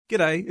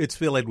G'day, it's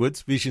Phil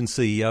Edwards, Vision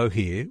CEO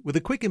here, with a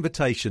quick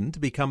invitation to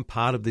become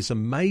part of this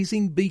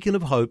amazing beacon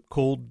of hope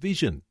called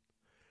Vision.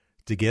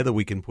 Together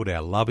we can put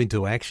our love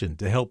into action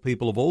to help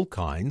people of all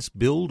kinds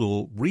build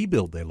or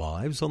rebuild their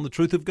lives on the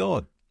truth of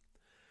God.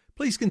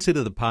 Please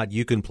consider the part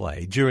you can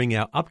play during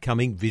our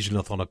upcoming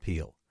Visionathon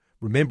appeal,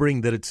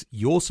 remembering that it's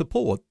your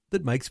support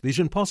that makes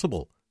Vision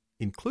possible,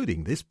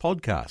 including this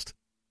podcast.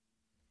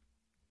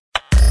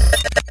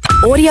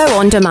 Audio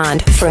on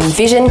demand from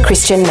Vision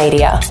Christian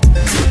Media.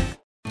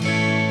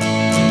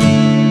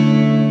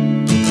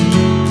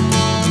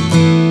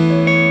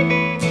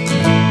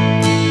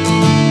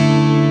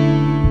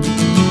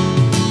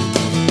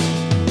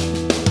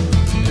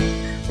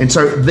 And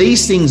so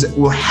these things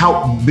will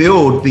help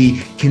build the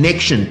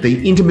connection,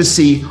 the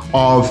intimacy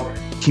of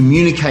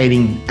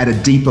communicating at a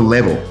deeper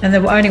level. And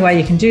the only way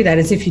you can do that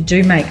is if you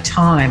do make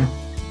time.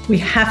 We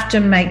have to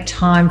make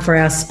time for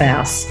our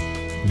spouse.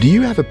 Do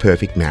you have a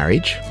perfect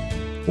marriage?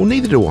 Well,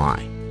 neither do I.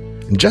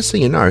 And just so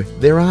you know,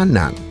 there are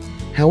none.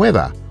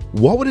 However,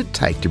 what would it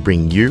take to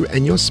bring you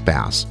and your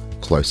spouse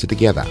closer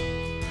together?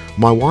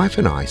 My wife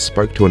and I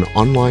spoke to an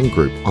online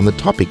group on the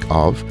topic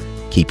of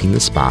keeping the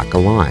spark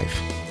alive.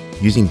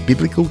 Using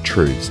biblical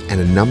truths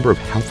and a number of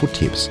helpful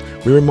tips,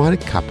 we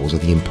reminded couples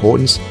of the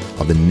importance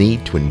of the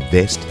need to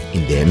invest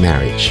in their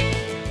marriage.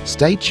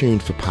 Stay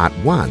tuned for part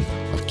 1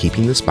 of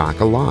Keeping the Spark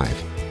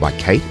Alive by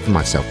Kate and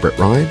myself, Brett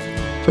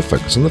Ryan, for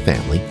Focus on the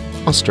Family,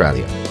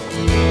 Australia.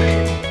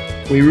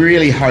 We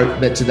really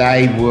hope that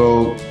today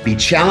will be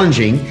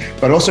challenging,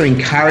 but also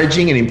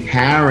encouraging and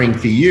empowering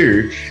for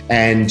you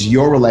and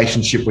your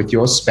relationship with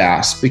your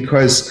spouse,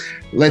 because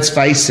let's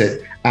face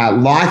it,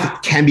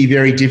 life can be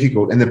very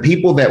difficult, and the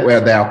people that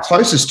we're our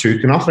closest to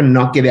can often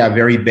not get our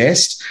very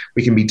best.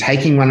 We can be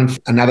taking one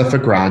another for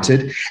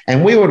granted,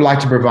 and we would like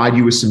to provide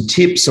you with some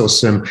tips or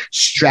some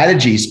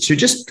strategies to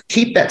just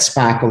keep that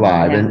spark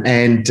alive. Yeah.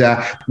 And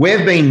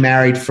we've been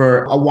married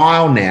for a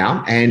while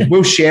now, and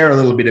we'll share a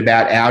little bit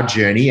about our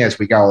journey as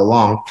we go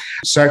along.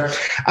 So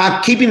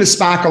keeping the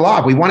spark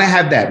alive, we want to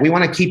have that. We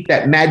want to keep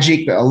that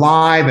magic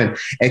alive, and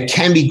it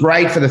can be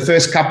great for the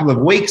first couple of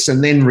weeks,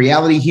 and then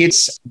reality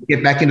hits,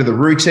 get back into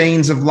the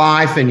routines of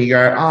life, and you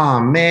go,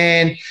 oh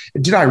man,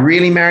 did I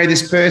really marry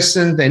this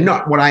person? They're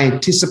not what I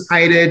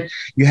anticipated.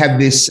 You have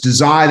this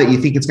desire that you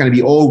think it's going to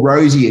be all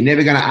rosy. You're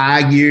never going to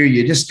argue.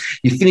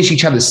 You finish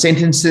each other's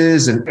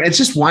sentences, and it's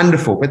just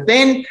wonderful. But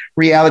then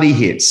reality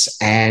hits,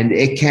 and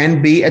it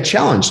can be a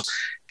challenge.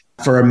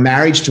 For a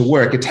marriage to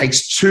work, it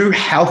takes two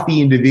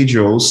healthy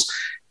individuals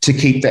to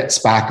keep that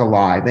spark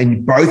alive,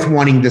 and both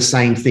wanting the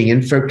same thing.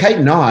 And for Kate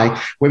and I,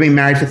 we've been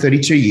married for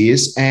 32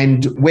 years,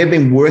 and we've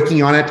been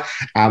working on it.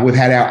 We've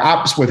had our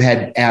ups, we've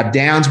had our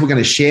downs. We're going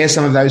to share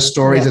some of those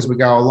stories as we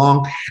go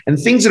along, and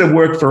things that have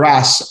worked for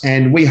us,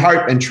 and we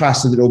hope and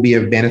trust that it will be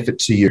of benefit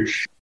to you.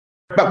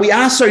 But we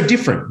are so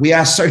different. We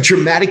are so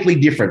dramatically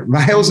different.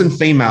 Males and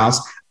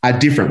females are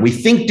different. We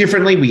think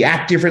differently, we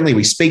act differently,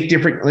 we speak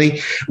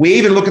differently. We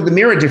even look at the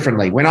mirror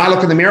differently. When I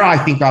look in the mirror, I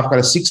think I've got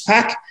a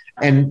six-pack.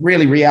 And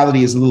really,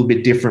 reality is a little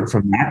bit different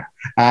from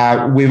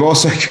that. We've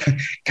also,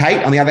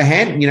 Kate, on the other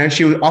hand,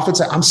 she would often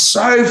say, I'm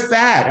so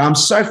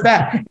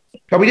fat.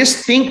 But we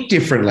just think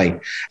differently.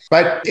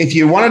 But if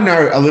you want to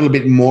know a little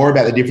bit more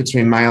about the difference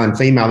between male and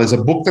female, there's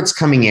a book that's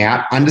coming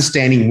out,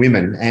 Understanding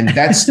Women, and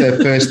that's the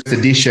first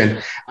edition.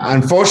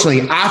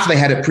 Unfortunately, after they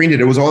had it printed,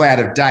 it was all out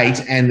of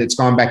date, and it's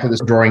gone back to the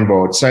drawing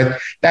board. So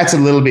that's a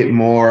little bit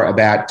more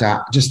about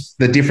just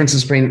the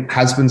differences between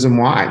husbands and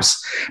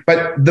wives.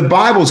 But the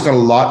Bible's got a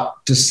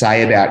lot to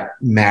say about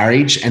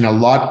marriage and a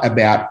lot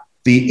about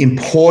the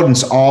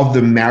importance of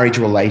the marriage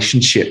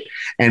relationship.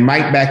 And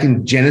back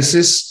in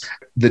Genesis,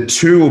 the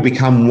two will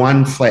become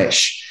one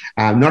flesh.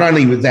 Not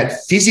only with that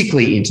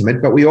physically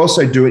intimate, but we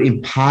also do it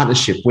in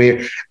partnership,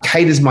 where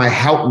Kate is my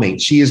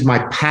helpmeet. She is my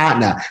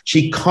partner.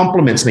 She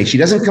complements me. She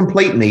doesn't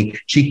complete me.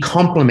 She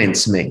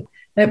complements me.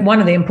 One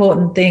of the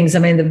important things,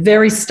 the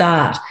very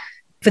start,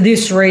 for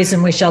this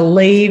reason, we shall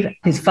leave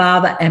his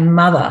father and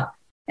mother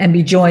and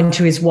be joined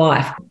to his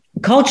wife.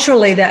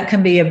 Culturally, that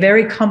can be a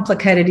very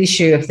complicated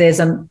issue if there's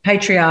a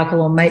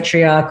patriarchal or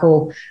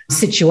matriarchal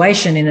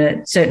situation in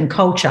a certain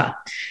culture.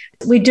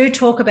 We do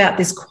talk about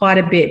this quite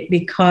a bit,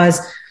 because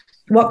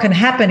what can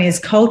happen is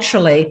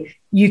culturally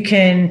you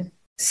can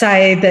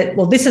say that,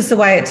 well, this is the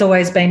way it's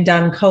always been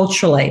done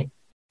culturally.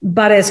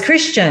 But as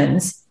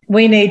Christians,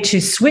 we need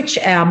to switch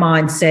our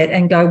mindset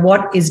and go,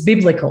 what is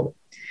biblical?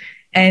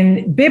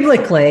 And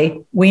biblically,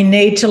 we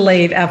need to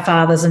leave our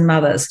fathers and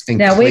mothers.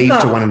 And cleave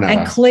to one another.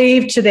 And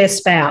cleave to their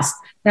spouse.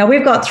 Now,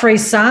 we've got 3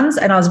 sons,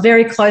 and I was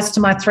very close to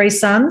my 3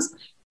 sons,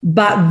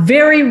 but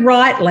very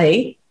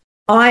rightly,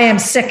 I am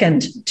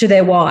second to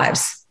their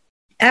wives,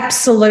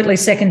 absolutely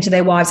second to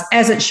their wives,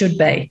 as it should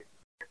be.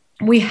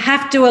 We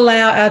have to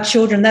allow our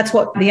children, that's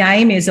what the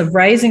aim is of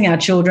raising our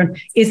children,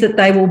 is that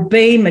they will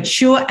be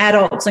mature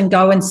adults and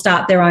go and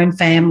start their own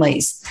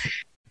families.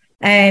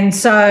 And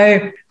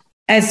so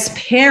as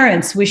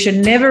parents, we should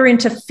never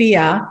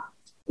interfere.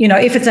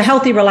 If it's a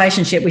healthy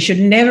relationship, we should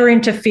never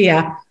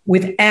interfere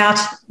without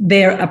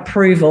their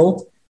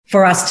approval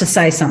for us to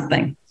say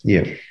something.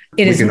 Yeah.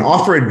 We can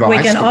offer advice,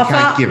 we can but we can't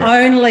offer give it.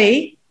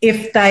 only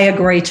if they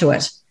agree to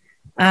it,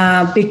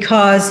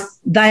 because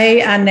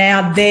they are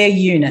now their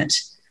unit.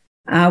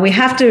 We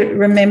have to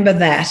remember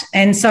that.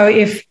 And so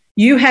if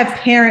you have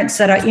parents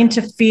that are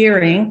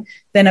interfering,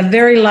 then a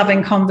very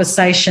loving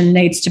conversation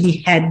needs to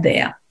be had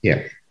there.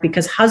 Yeah.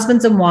 Because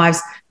husbands and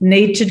wives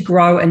need to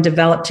grow and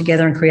develop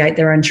together and create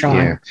their own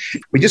tribe.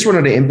 Yeah. We just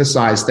wanted to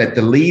emphasize that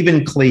the leave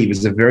and cleave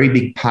is a very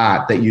big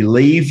part, that you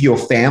leave your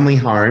family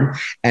home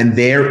and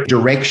their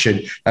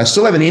direction. They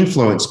still have an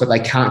influence, but they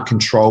can't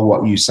control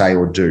what you say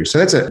or do. So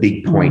that's a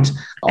big point.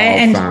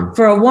 And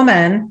for a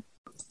woman,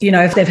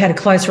 if they've had a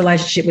close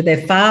relationship with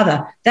their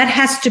father, that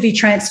has to be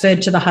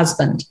transferred to the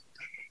husband.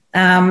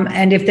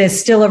 And if there's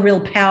still a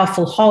real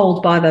powerful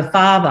hold by the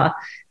father,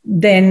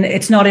 then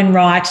it's not in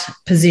right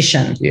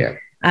position. Yeah.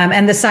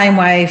 And the same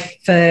way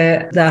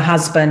for the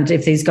husband,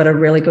 if he's got a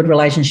really good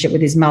relationship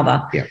with his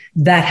mother,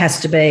 that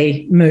has to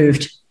be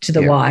moved to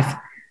the wife.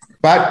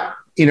 But,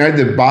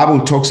 the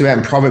Bible talks about,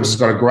 and Proverbs has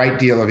got a great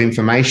deal of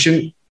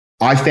information.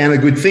 I found a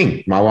good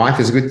thing. My wife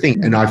is a good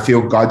thing, and I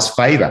feel God's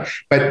favor.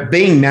 But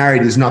being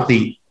married is not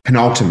the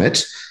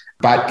penultimate,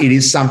 but it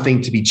is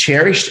something to be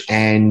cherished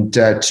and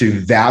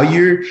to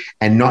value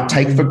and not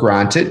take for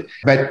granted.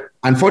 But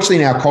unfortunately,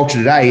 in our culture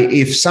today,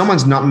 if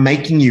someone's not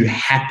making you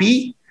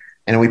happy,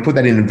 and we put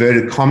that in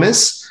inverted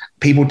commas,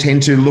 people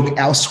tend to look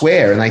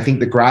elsewhere and they think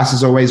the grass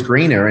is always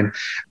greener. And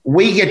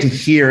we get to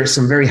hear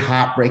some very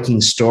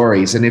heartbreaking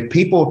stories. And if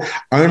people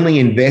only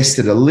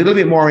invested a little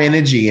bit more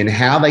energy in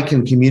how they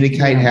can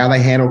communicate, how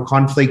they handle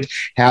conflict,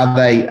 how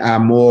they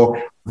are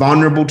more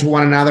vulnerable to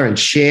one another and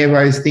share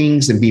those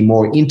things and be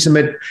more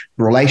intimate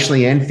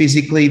relationally and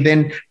physically,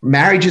 then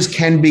marriages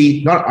can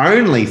be not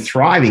only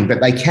thriving,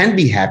 but they can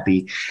be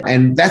happy.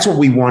 And that's what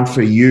we want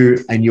for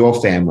you and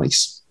your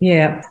families.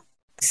 Yeah.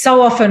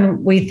 So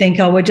often we think,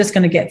 we're just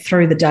going to get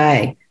through the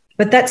day.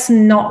 But that's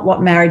not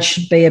what marriage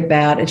should be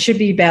about. It should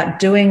be about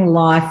doing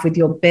life with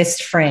your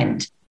best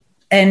friend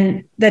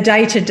and the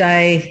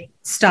day-to-day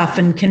stuff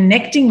and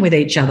connecting with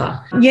each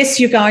other. Yes,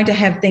 you're going to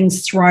have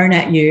things thrown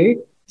at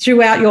you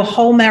throughout your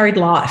whole married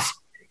life.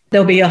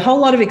 There'll be a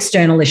whole lot of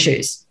external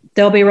issues.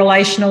 There'll be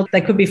relational,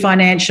 they could be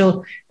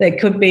financial, they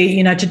could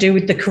be, to do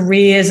with the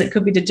careers, it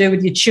could be to do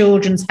with your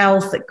children's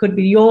health, it could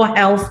be your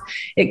health,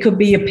 it could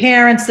be your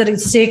parents that are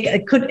sick,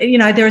 it could,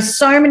 there are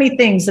so many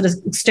things that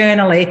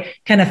externally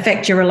can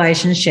affect your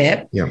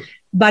relationship. Yeah.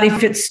 But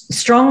if it's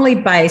strongly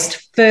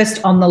based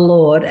first on the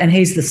Lord and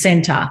He's the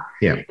center,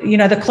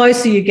 the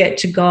closer you get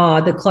to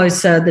God, the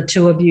closer the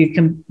two of you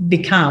can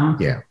become.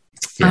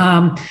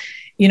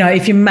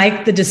 If you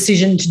make the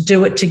decision to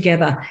do it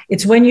together,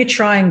 it's when you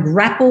try and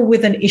grapple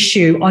with an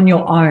issue on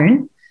your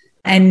own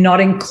and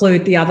not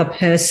include the other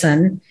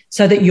person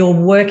so that you're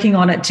working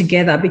on it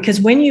together.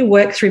 Because when you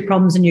work through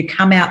problems and you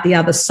come out the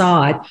other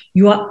side,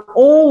 you are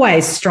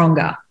always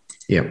stronger.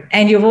 Yeah.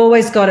 And you've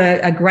always got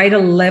a greater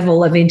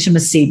level of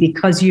intimacy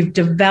because you've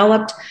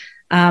developed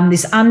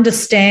this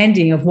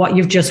understanding of what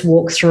you've just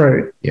walked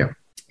through. Yeah.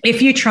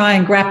 If you try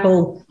and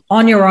grapple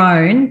on your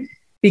own,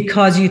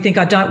 because you think,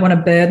 I don't want to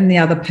burden the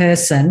other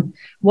person,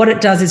 what it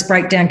does is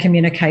break down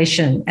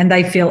communication and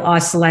they feel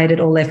isolated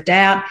or left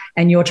out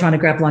and you're trying to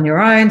grapple on your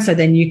own. So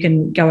then you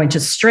can go into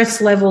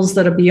stress levels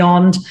that are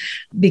beyond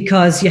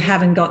because you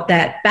haven't got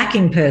that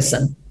backing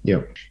person.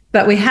 Yeah.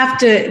 But we have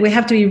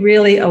to be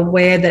really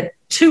aware that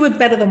two are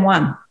better than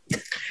one.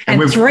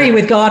 And three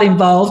with God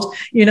involved,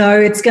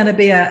 it's going to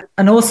be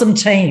an awesome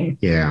team.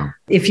 Yeah.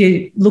 If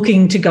you're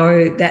looking to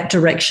go that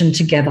direction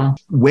together.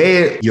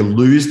 Where you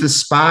lose the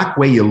spark,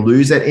 where you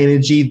lose that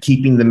energy,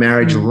 keeping the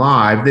marriage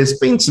alive, there's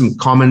been some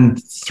common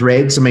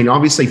threads. I mean,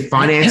 obviously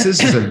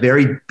finances is a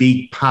very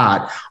big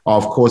part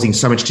of causing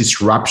so much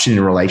disruption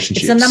in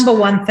relationships. It's the number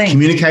one thing.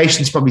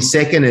 Communication is probably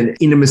second and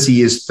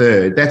intimacy is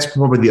third. That's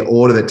probably the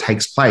order that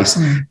takes place.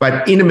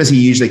 But intimacy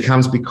usually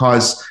comes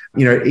because,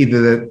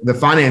 either the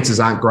finances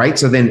aren't great,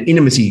 so then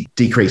intimacy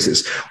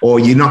decreases, or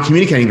you're not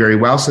communicating very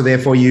well, so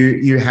therefore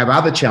you have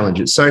other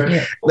challenges. So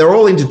they're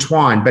all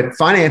intertwined, but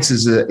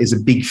finances is a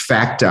big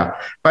factor.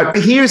 But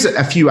here's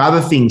a few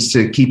other things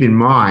to keep in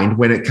mind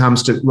when it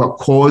comes to what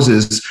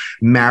causes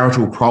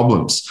marital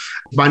problems.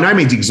 By no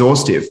means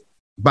exhaustive,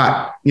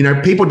 but,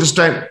 people just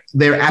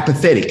they're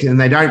apathetic and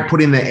they don't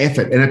put in the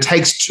effort. And it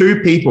takes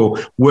two people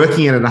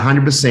working at it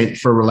 100%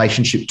 for a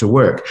relationship to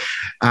work.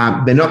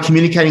 They're not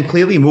communicating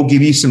clearly, and we'll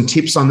give you some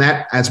tips on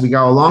that as we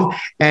go along.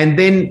 And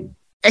then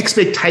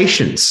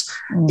expectations.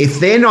 If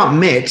they're not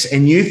met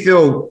and you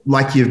feel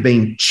like you've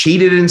been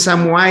cheated in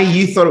some way,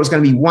 you thought it was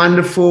going to be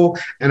wonderful.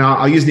 And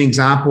I'll use an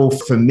example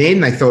for men.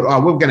 They thought,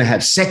 we're going to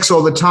have sex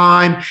all the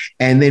time.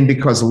 And then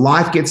because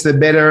life gets the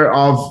better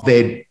of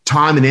their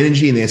time and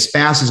energy and their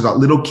spouse has got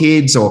little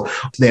kids or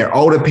their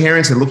older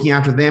parents are looking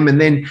after them, and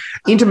then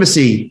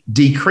intimacy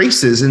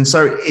decreases. And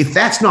so if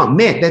that's not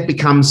met, that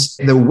becomes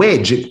the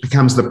wedge, it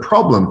becomes the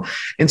problem.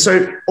 And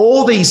so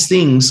all these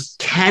things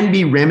can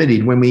be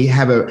remedied when we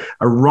have a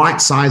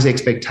right size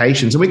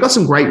expectations. And we've got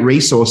some great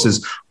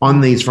resources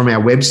on these from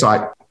our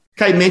website.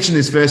 Kate mentioned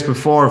this verse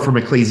before from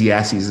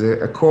Ecclesiastes.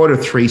 A cord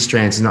of 3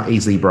 strands is not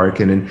easily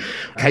broken. And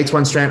Kate's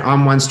one strand,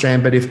 I'm one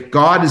strand. But if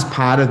God is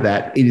part of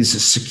that, it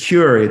is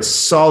secure, it's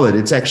solid,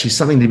 it's actually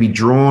something to be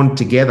drawn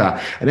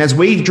together. And as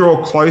we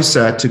draw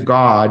closer to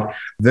God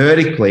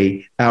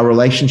vertically, our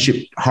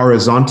relationship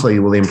horizontally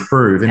will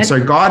improve. And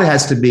so God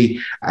has to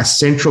be a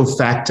central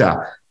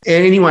factor.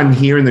 Anyone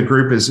here in the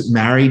group is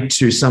married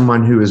to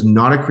someone who is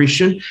not a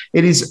Christian,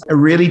 it is a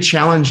really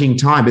challenging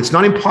time. It's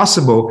not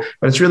impossible,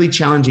 but it's really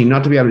challenging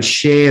not to be able to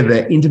share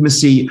the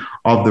intimacy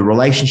of the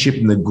relationship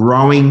and the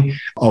growing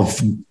of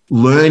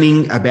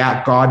learning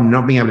about God and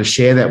not being able to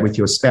share that with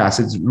your spouse.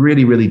 It's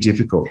really, really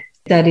difficult.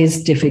 That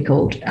is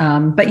difficult.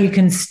 But you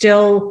can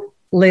still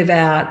live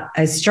out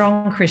a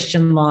strong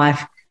Christian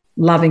life,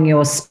 loving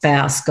your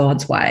spouse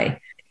God's way.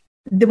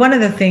 One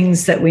of the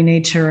things that we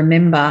need to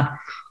remember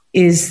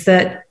is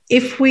that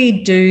if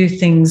we do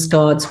things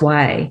God's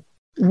way,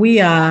 we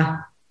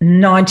are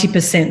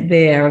 90%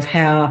 there of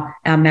how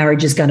our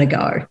marriage is going to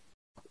go.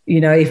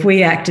 If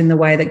we act in the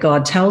way that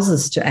God tells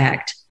us to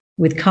act,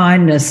 with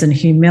kindness and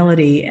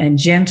humility and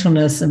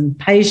gentleness and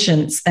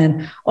patience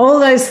and all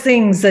those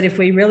things that if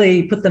we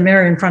really put the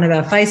mirror in front of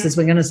our faces,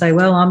 we're going to say,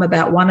 well, I'm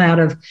about 1 out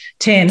of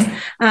 10.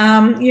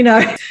 I've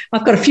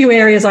got a few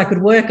areas I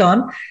could work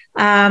on.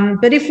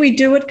 But if we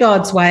do it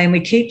God's way and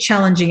we keep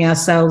challenging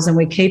ourselves and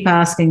we keep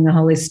asking the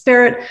Holy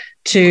Spirit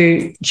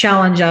to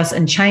challenge us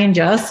and change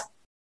us,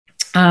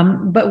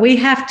 but we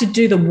have to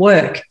do the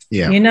work.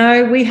 Yeah.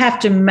 We have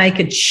to make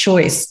a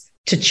choice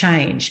to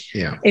change.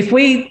 Yeah. If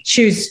we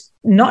choose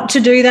not to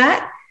do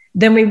that,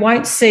 then we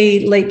won't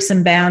see leaps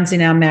and bounds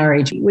in our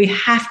marriage. We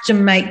have to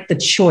make the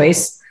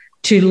choice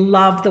to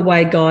love the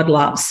way God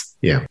loves.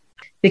 Yeah.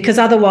 Because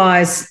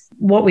otherwise,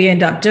 what we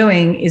end up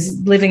doing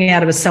is living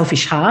out of a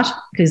selfish heart,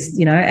 because,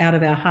 out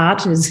of our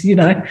heart is,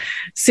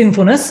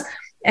 sinfulness.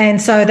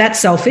 And so that's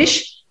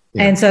selfish.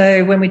 Yeah. And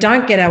so when we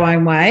don't get our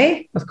own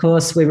way, of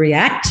course, we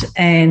react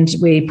and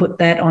we put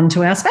that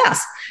onto our spouse.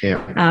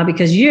 Yeah.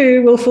 Because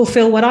you will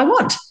fulfill what I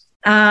want.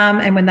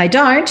 And when they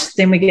don't,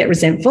 then we get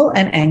resentful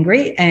and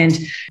angry and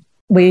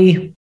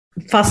we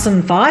fuss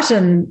and fight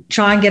and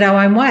try and get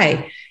our own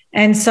way.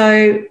 And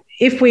so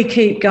if we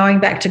keep going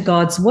back to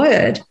God's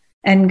word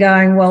and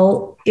going,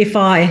 well, if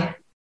I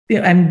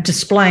am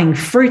displaying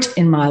fruit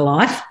in my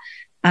life,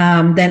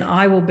 then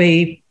I will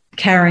be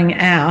carrying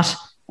out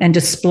and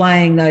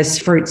displaying those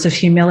fruits of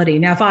humility.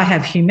 Now, if I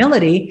have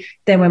humility,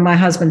 then when my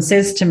husband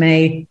says to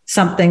me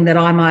something that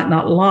I might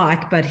not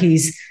like, but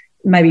he's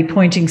maybe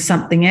pointing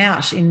something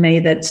out in me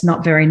that's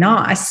not very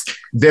nice.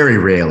 Very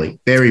rarely,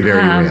 very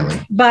rarely.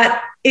 But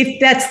if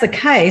that's the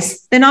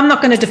case, then I'm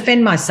not going to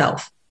defend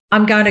myself.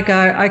 I'm going to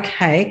go,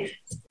 okay,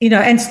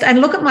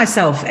 and look at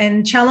myself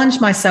and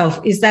challenge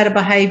myself. Is that a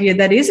behavior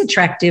that is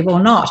attractive or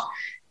not?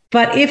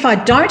 But if I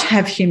don't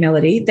have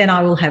humility, then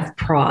I will have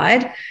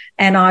pride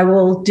and I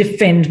will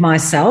defend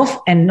myself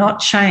and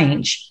not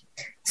change.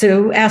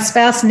 So our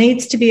spouse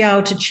needs to be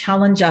able to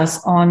challenge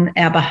us on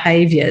our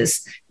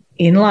behaviors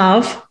in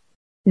love.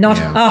 Not,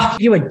 oh,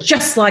 you are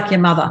just like your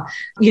mother,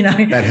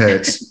 That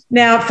hurts.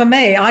 Now, for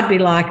me, I'd be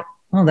like,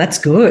 oh, that's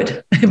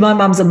good. My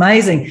mum's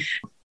amazing.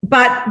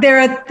 But there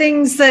are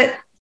things that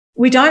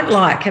we don't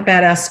like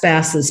about our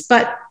spouses,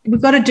 but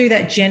we've got to do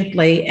that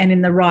gently and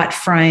in the right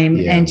frame.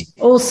 Yeah. And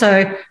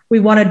also we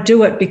want to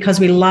do it because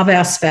we love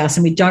our spouse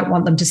and we don't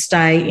want them to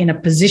stay in a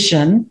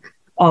position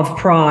of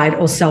pride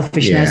or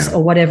selfishness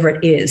or whatever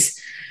it is.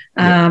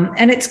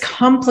 And it's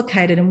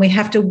complicated and we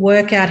have to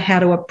work out how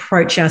to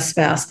approach our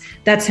spouse.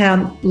 That's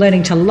how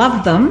learning to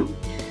love them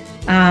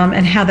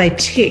and how they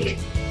tick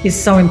is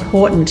so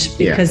important,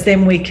 because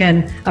then we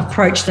can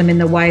approach them in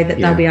the way that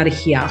they'll be able to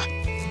hear.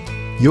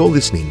 You're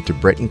listening to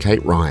Brett and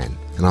Kate Ryan,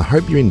 and I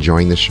hope you're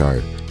enjoying the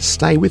show.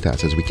 Stay with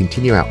us as we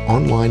continue our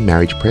online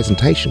marriage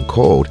presentation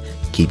called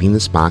Keeping the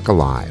Spark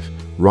Alive,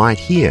 right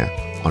here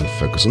on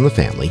Focus on the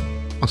Family,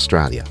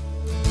 Australia.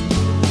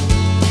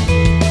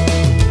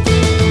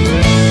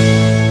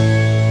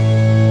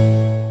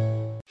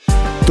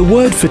 The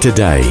Word for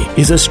Today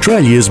is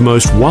Australia's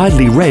most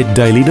widely read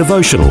daily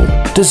devotional,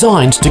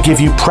 designed to give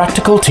you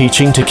practical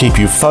teaching to keep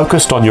you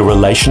focused on your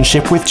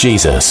relationship with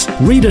Jesus.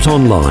 Read it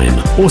online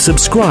or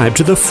subscribe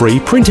to the free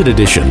printed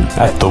edition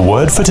at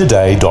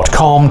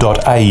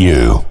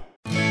thewordfortoday.com.au.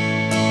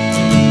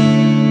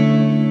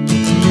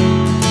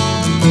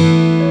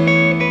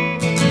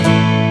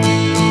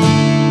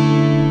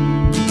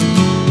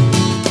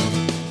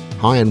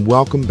 Hi and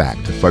welcome back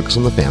to Focus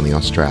on the Family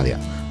Australia.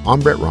 I'm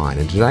Brett Ryan,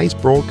 and today's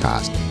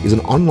broadcast is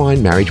an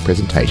online marriage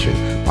presentation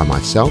by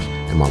myself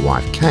and my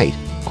wife Kate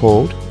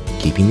called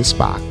Keeping the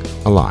Spark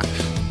Alive.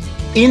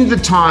 In the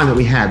time that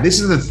we have, this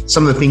is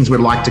some of the things we'd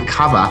like to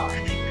cover,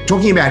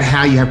 talking about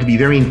how you have to be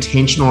very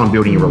intentional on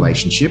building a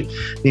relationship,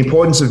 the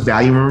importance of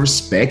value and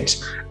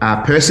respect,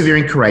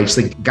 persevering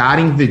courageously,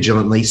 guarding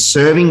vigilantly,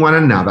 serving one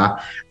another,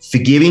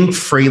 forgiving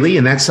freely,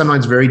 and that's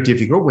sometimes very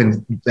difficult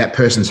when that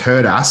person's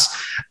hurt us,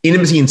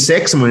 intimacy and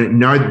sex, and we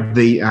know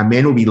the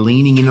men will be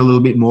leaning in a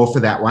little bit more for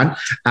that one,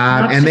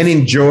 and then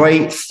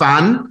enjoy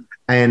fun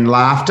and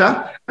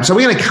laughter. So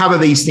we're going to cover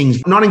these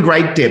things, not in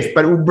great depth,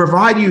 but we'll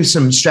provide you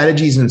some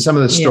strategies and some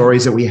of the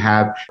stories that we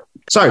have.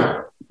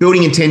 So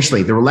building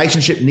intentionally, the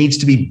relationship needs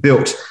to be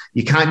built.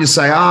 You can't just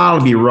say,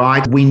 I'll be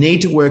right. We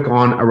need to work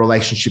on a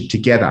relationship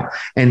together.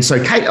 And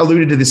so Kate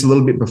alluded to this a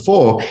little bit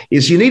before,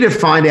 is you need to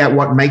find out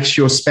what makes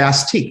your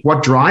spouse tick,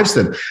 what drives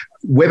them.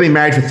 We've been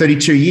married for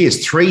 32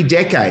 years, 3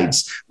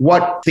 decades.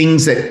 What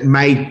things that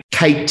made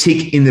Kate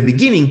tick in the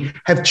beginning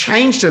have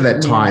changed to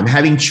that time.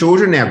 Having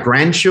children, now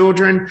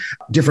grandchildren,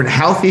 different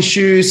health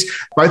issues.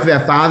 Both of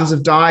our fathers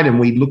have died and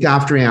we look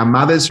after our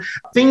mothers.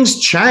 Things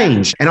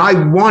change. And I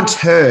want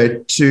her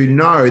to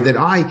know that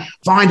I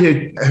find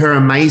her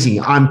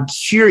amazing. I'm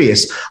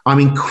curious. I'm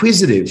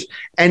inquisitive.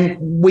 And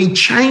we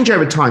change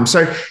over time.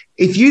 So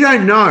if you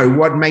don't know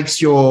what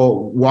makes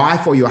your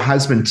wife or your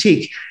husband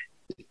tick,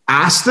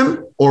 ask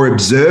them or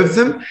observe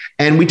them.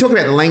 And we talk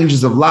about the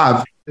languages of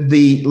love.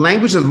 The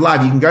language of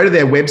love, you can go to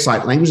their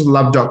website,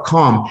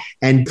 languagesoflove.com,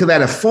 and fill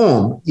out a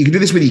form. You can do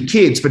this with your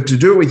kids, but to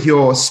do it with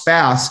your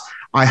spouse,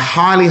 I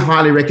highly,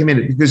 highly recommend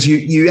it, because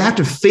you have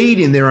to feed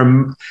in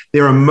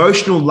their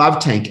emotional love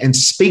tank and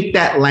speak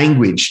that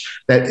language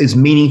that is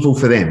meaningful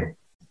for them.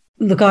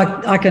 Look,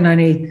 I can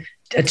only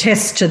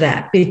attest to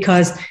that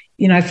because,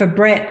 for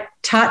Brett,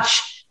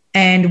 touch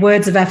and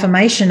words of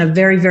affirmation are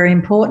very, very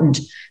important.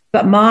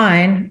 But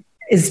mine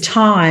is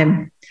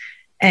time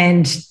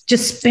and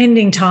just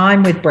spending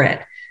time with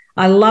Brett.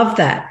 I love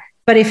that.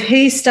 But if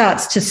he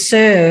starts to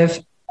serve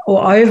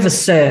or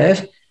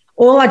overserve,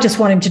 all I just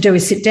want him to do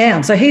is sit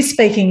down. So he's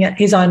speaking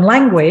his own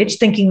language,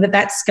 thinking that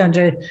that's going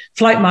to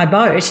float my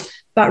boat.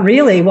 But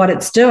really what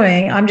it's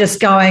doing, I'm just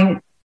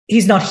going,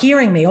 he's not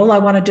hearing me. All I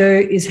want to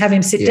do is have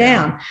him sit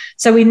down.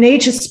 So we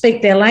need to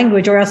speak their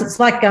language, or else it's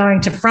like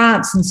going to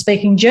France and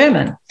speaking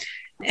German.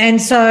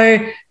 And so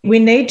we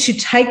need to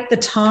take the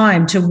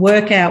time to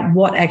work out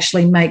what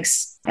actually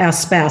makes our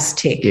spouse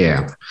tick.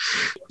 Yeah.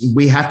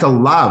 We have to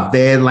love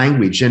their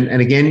language. And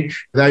again,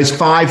 those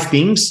 5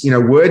 things,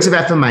 words of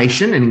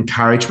affirmation and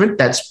encouragement,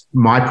 that's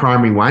my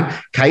primary one.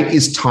 Kate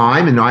is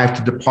time, and I have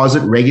to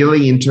deposit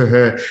regularly into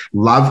her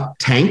love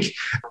tank.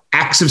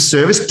 Acts of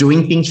service,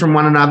 doing things from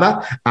one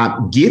another,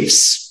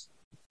 gifts.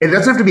 It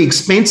doesn't have to be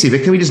expensive.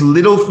 It can be just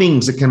little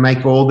things that can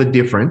make all the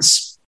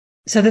difference.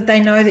 So that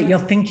they know that you're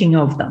thinking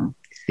of them.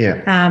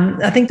 Yeah.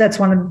 I think that's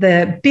one of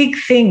the big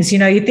things. You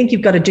think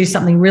you've got to do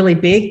something really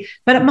big,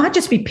 but it might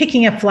just be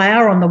picking a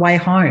flower on the way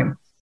home.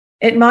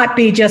 It might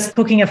be just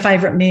cooking a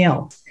favourite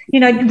meal.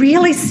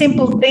 Really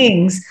simple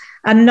things.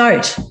 The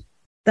note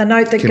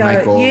that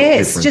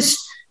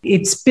goes,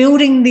 it's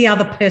building the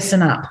other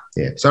person up.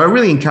 Yeah. So I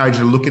really encourage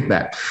you to look at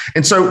that.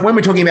 And so when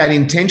we're talking about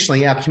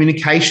intentionally, our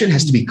communication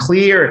has to be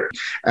clear.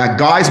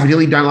 Guys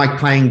really don't like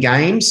playing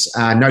games,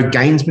 no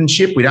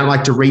gamesmanship. We don't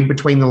like to read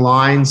between the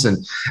lines.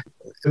 And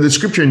the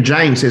scripture in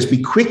James says,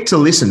 be quick to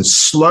listen,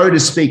 slow to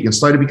speak, and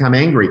slow to become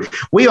angry.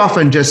 We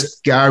often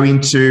just go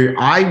into,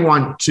 I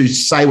want to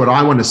say what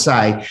I want to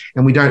say,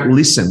 and we don't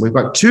listen. We've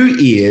got 2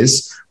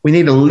 ears. We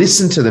need to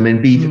listen to them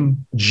and be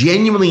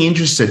genuinely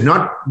interested,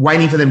 not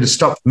waiting for them to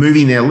stop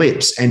moving their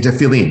lips and to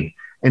fill in.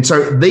 And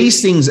so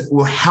these things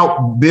will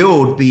help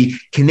build the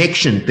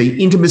connection,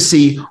 the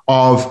intimacy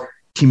of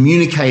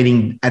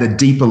communicating at a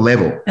deeper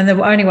level. And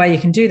the only way you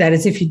can do that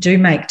is if you do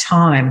make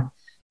time.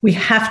 We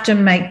have to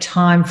make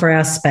time for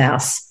our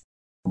spouse.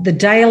 The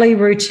daily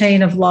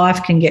routine of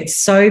life can get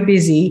so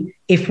busy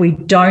if we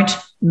don't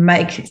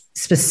make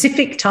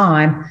specific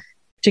time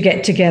to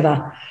get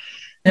together.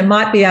 It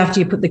might be after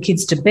you put the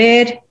kids to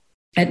bed.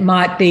 It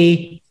might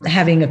be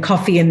having a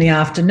coffee in the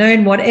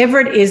afternoon. Whatever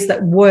it is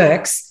that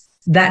works,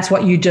 that's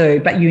what you do.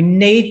 But you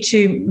need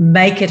to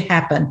make it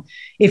happen.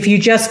 If you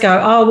just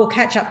go, we'll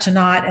catch up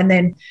tonight, and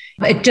then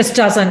it just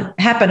doesn't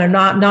happen, and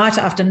night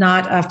after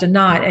night after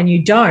night, and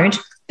you don't,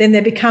 then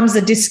there becomes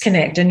a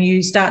disconnect and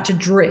you start to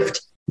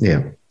drift.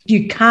 Yeah.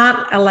 You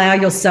can't allow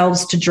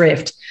yourselves to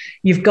drift.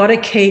 You've got to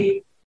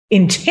keep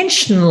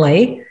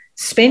intentionally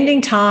spending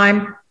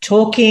time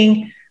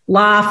talking,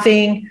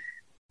 laughing,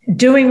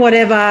 doing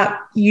whatever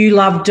you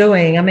love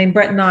doing. I mean,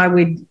 Brett and I,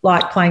 we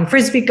like playing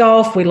frisbee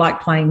golf. We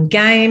like playing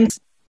games,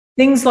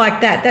 things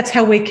like that. That's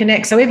how we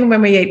connect. So even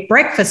when we eat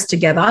breakfast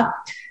together,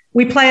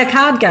 we play a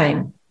card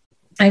game.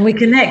 And we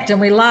connect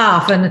and we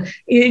laugh. And,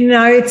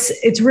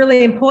 it's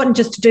really important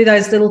just to do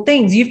those little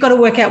things. You've got to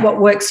work out what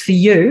works for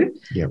you,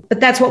 but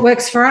that's what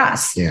works for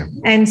us. Yeah.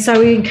 And so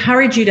we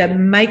encourage you to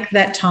make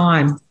that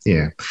time.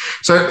 Yeah.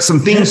 So some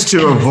things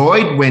to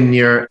avoid when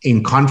you're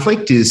in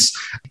conflict is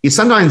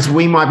sometimes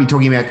we might be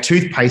talking about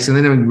toothpaste, and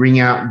then we bring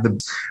out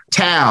the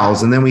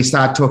towels, and then we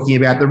start talking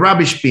about the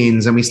rubbish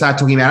bins, and we start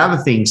talking about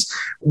other things.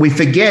 We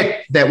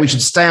forget that we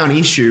should stay on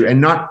issue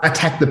and not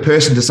attack the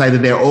person to say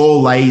that they're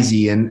all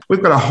lazy. And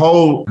we've got a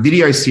whole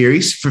video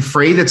series for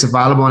free that's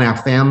available on our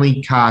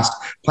Family Cast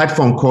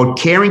platform called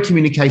Caring,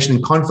 Communication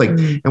and Conflict.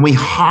 And we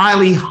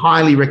highly,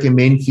 highly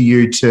recommend for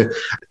you to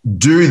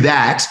do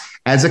that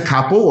as a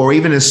couple or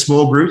even as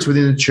small groups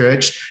within the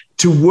church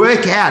to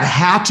work out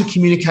how to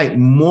communicate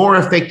more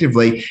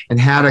effectively and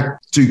how to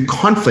do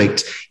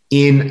conflict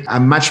in a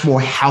much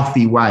more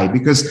healthy way.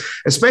 Because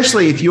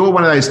especially if you're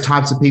one of those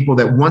types of people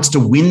that wants to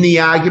win the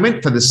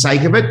argument for the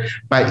sake of it,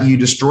 but you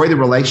destroy the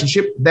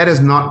relationship, that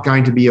is not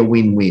going to be a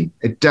win-win.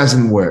 It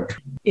doesn't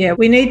work. Yeah,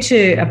 we need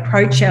to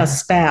approach our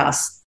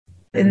spouse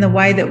in the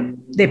way that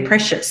they're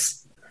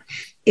precious.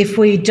 If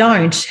we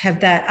don't have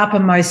that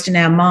uppermost in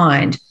our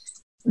mind,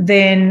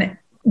 then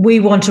we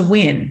want to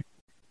win.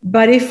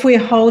 But if we're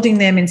holding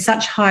them in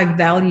such high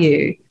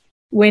value,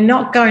 we're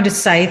not going to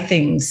say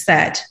things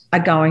that are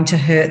going to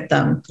hurt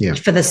them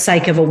for the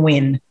sake of a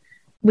win.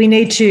 We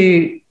need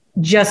to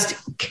just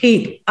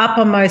keep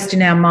uppermost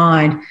in our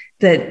mind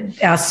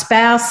that our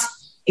spouse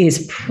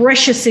is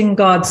precious in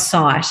God's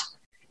sight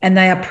and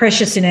they are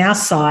precious in our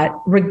sight,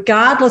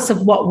 regardless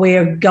of what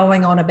we're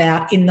going on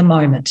about in the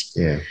moment.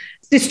 Yeah.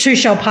 This too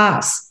shall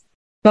pass.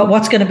 But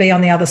what's going to be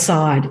on the other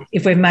side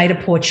if we've made a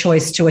poor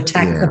choice to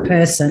attack the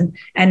person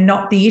and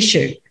not the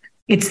issue?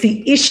 It's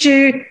the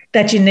issue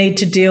that you need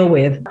to deal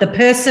with. The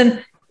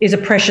person is a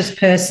precious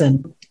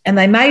person and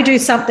they may do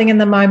something in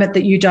the moment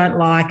that you don't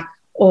like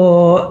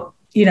or,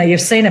 you've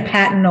seen a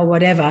pattern or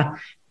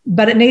whatever,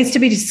 but it needs to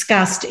be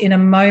discussed in a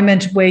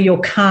moment where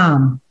you're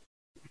calm.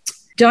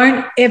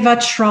 Don't ever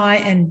try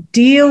and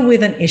deal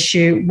with an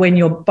issue when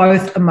you're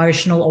both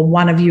emotional or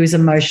one of you is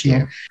emotional.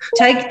 Yeah.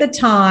 Take the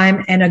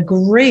time and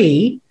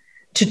agree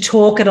to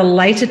talk at a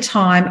later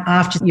time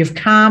after you've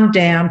calmed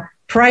down,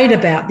 prayed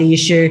about the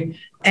issue.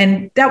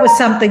 And that was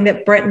something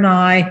that Brett and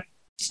I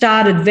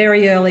started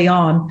very early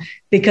on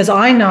because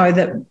I know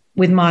that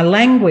with my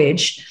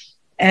language,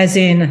 as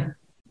in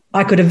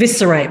I could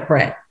eviscerate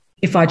Brett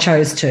if I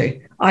chose to.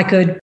 I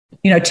could,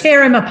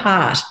 tear him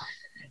apart.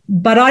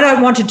 But I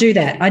don't want to do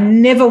that. I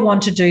never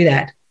want to do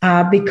that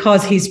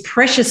because he's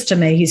precious to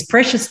me. He's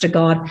precious to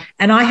God,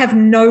 and I have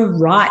no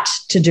right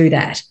to do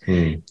that.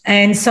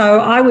 And so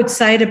I would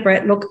say to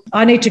Brett, look,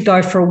 I need to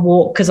go for a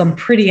walk because I'm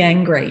pretty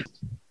angry.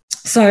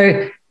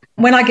 So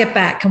when I get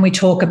back, can we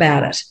talk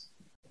about it?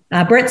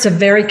 Brett's a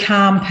very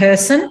calm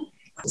person.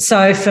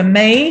 So for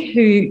me,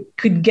 who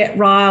could get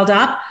riled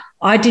up,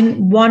 I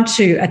didn't want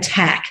to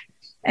attack.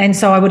 And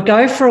so I would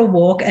go for a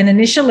walk. And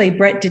initially,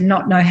 Brett did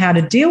not know how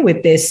to deal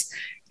with this.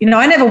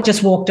 I never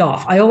just walked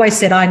off. I always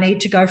said, I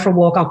need to go for a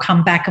walk. I'll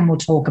come back and we'll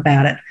talk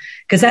about it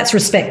because that's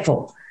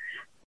respectful.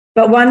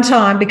 But one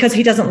time, because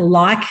he doesn't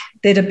like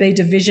there to be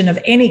division of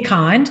any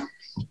kind,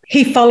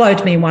 he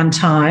followed me one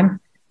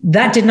time.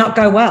 That did not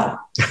go well.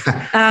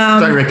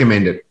 Don't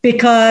recommend it.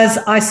 Because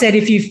I said,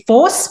 if you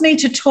force me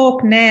to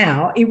talk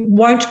now, it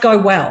won't go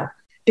well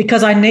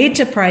because I need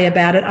to pray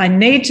about it. I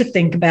need to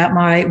think about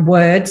my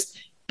words.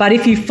 But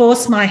if you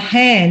force my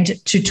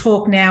hand to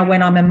talk now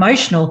when I'm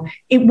emotional,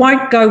 it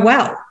won't go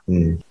well.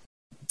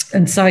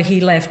 And so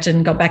he left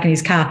and got back in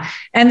his car.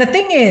 And the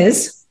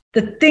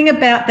thing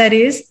about that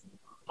is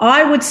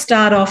I would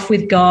start off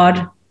with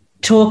God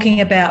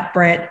talking about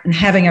Brett and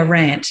having a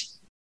rant.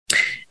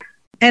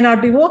 And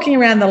I'd be walking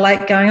around the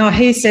lake going, oh,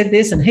 he said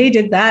this and he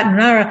did that.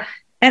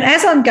 And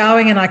as I'm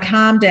going and I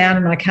calm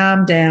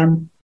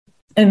down,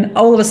 and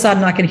all of a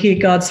sudden I can hear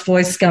God's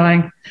voice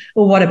going,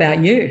 well, what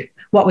about you?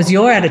 What was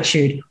your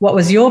attitude? What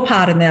was your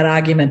part in that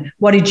argument?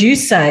 What did you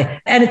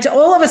say? And it's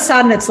all of a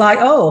sudden it's like,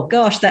 oh,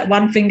 gosh, that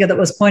one finger that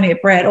was pointing at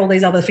Brett, all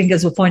these other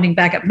fingers were pointing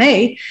back at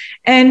me.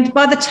 And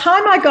by the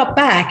time I got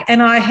back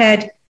and I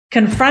had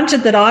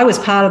confronted that I was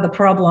part of the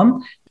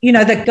problem,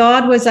 that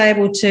God was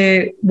able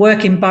to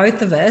work in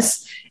both of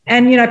us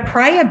and,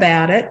 pray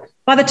about it.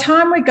 By the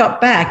time we got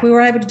back, we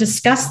were able to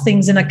discuss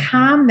things in a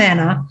calm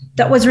manner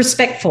that was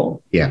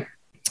respectful. Yeah.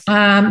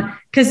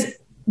 Because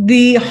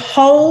the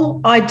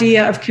whole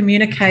idea of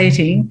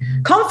communicating,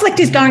 conflict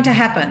is going to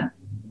happen.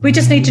 We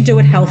just need to do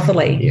it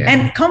healthily. Yeah.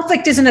 And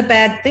conflict isn't a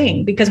bad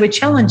thing because we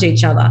challenge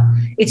each other.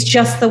 It's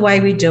just the way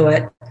we do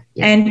it.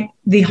 Yeah. And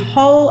the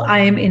whole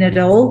aim in it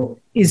all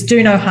is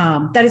do no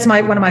harm. That is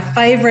one of my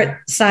favorite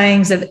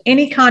sayings of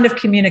any kind of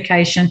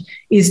communication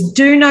is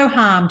do no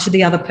harm to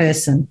the other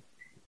person.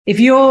 If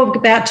you're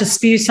about to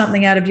spew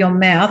something out of your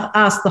mouth,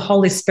 ask the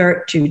Holy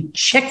Spirit to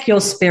check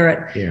your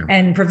spirit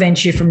and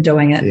prevent you from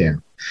doing it. Yeah.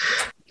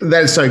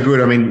 That's so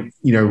good. I mean,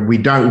 we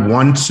don't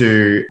want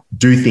to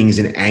do things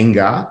in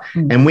anger.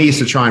 And we used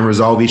to try and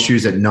resolve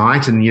issues at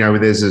night. And,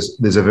 there's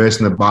a verse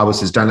in the Bible that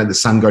says, don't let the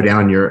sun go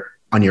down on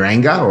your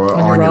anger or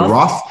on your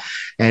wrath.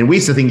 And we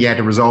used to think you had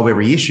to resolve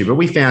every issue, but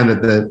we found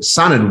that the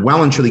sun had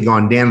well and truly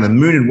gone down and the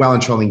moon had well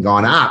and truly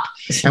gone up,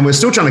 and we're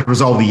still trying to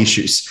resolve the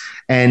issues.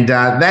 And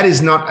that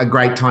is not a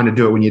great time to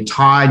do it when you're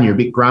tired and you're a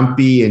bit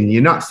grumpy and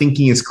you're not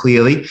thinking as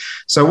clearly.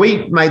 So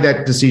we made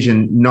that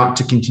decision not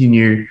to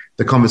continue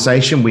the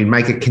conversation. We'd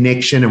make a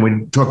connection and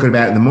we'd talk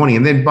about it in the morning.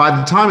 And then by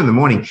the time in the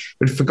morning,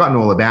 we'd forgotten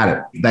all about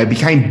it. They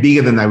became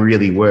bigger than they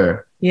really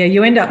were. Yeah,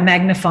 you end up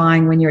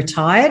magnifying when you're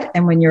tired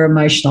and when you're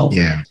emotional.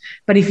 Yeah.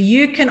 But if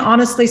you can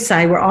honestly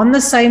say we're on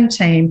the same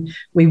team,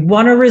 we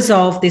want to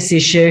resolve this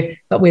issue,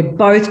 but we're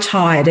both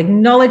tired,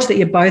 acknowledge that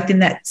you're both in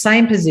that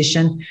same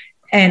position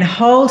and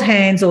hold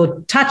hands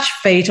or touch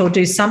feet or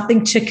do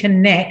something to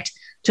connect,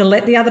 to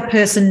let the other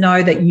person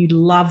know that you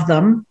love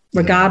them,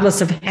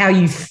 regardless of how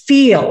you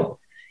feel.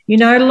 You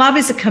know, love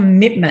is a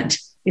commitment.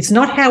 It's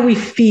not how we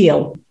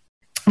feel.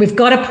 We've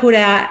got to put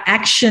our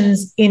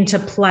actions into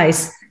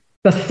place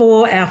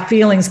before our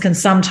feelings can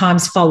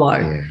sometimes follow.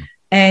 Yeah.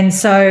 And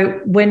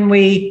so when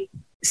we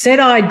said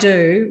I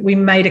do, we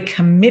made a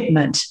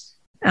commitment,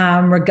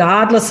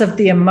 regardless of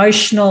the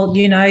emotional,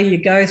 you know, you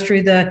go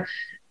through the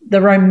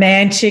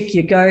romantic,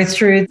 you go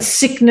through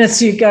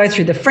sickness, you go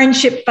through the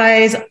friendship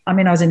phase. I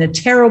mean, I was in a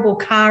terrible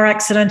car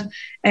accident,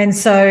 and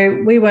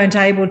so we weren't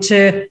able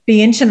to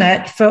be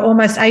intimate for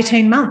almost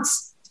 18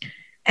 months.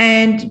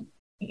 And,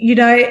 you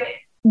know,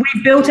 we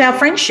built our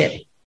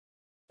friendship.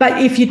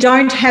 But if you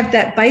don't have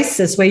that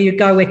basis where you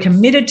go, we're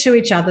committed to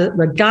each other,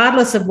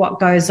 regardless of what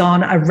goes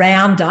on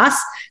around us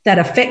that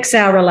affects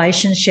our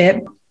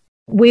relationship,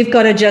 we've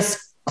got to just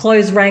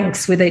close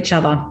ranks with each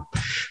other.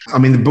 I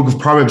mean, the book of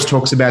Proverbs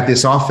talks about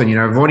this often. You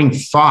know, avoiding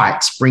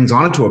fights brings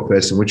honor to a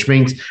person, which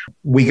means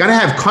we're going to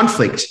have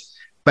conflict,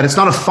 but it's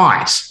not a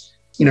fight.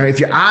 You know,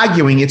 if you're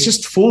arguing, it's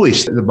just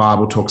foolish that the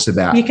Bible talks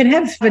about. You can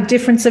have a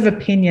difference of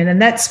opinion,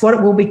 and that's what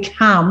it will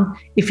become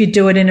if you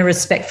do it in a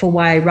respectful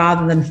way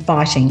rather than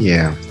fighting.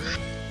 Yeah.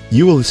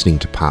 You are listening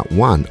to part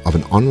 1 of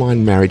an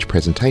online marriage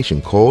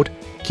presentation called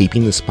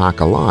Keeping the Spark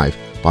Alive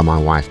by my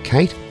wife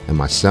Kate and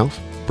myself,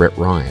 Brett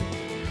Ryan.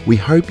 We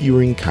hope you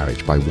are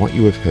encouraged by what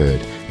you have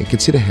heard and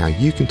consider how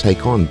you can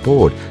take on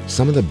board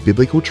some of the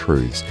biblical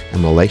truths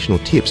and relational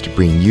tips to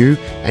bring you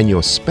and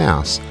your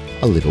spouse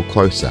a little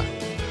closer.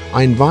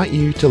 I invite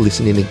you to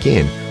listen in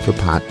again for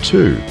part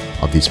 2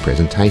 of this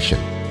presentation.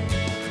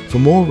 For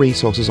more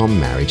resources on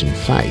marriage and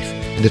faith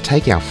and to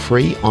take our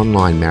free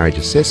online marriage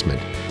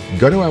assessment,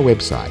 go to our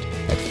website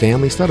at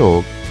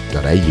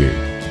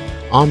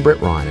families.org.au. I'm Brett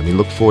Ryan, and we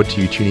look forward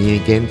to you tuning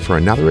in again for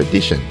another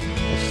edition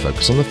of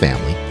Focus on the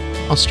Family,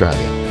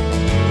 Australia.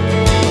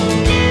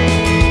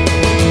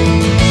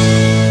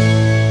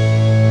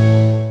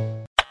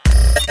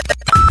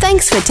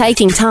 Thanks for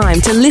taking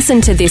time to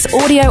listen to this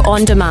audio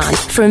on demand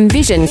from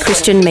Vision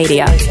Christian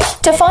Media.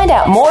 To find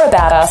out more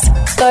about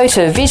us, go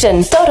to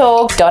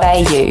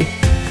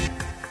vision.org.au.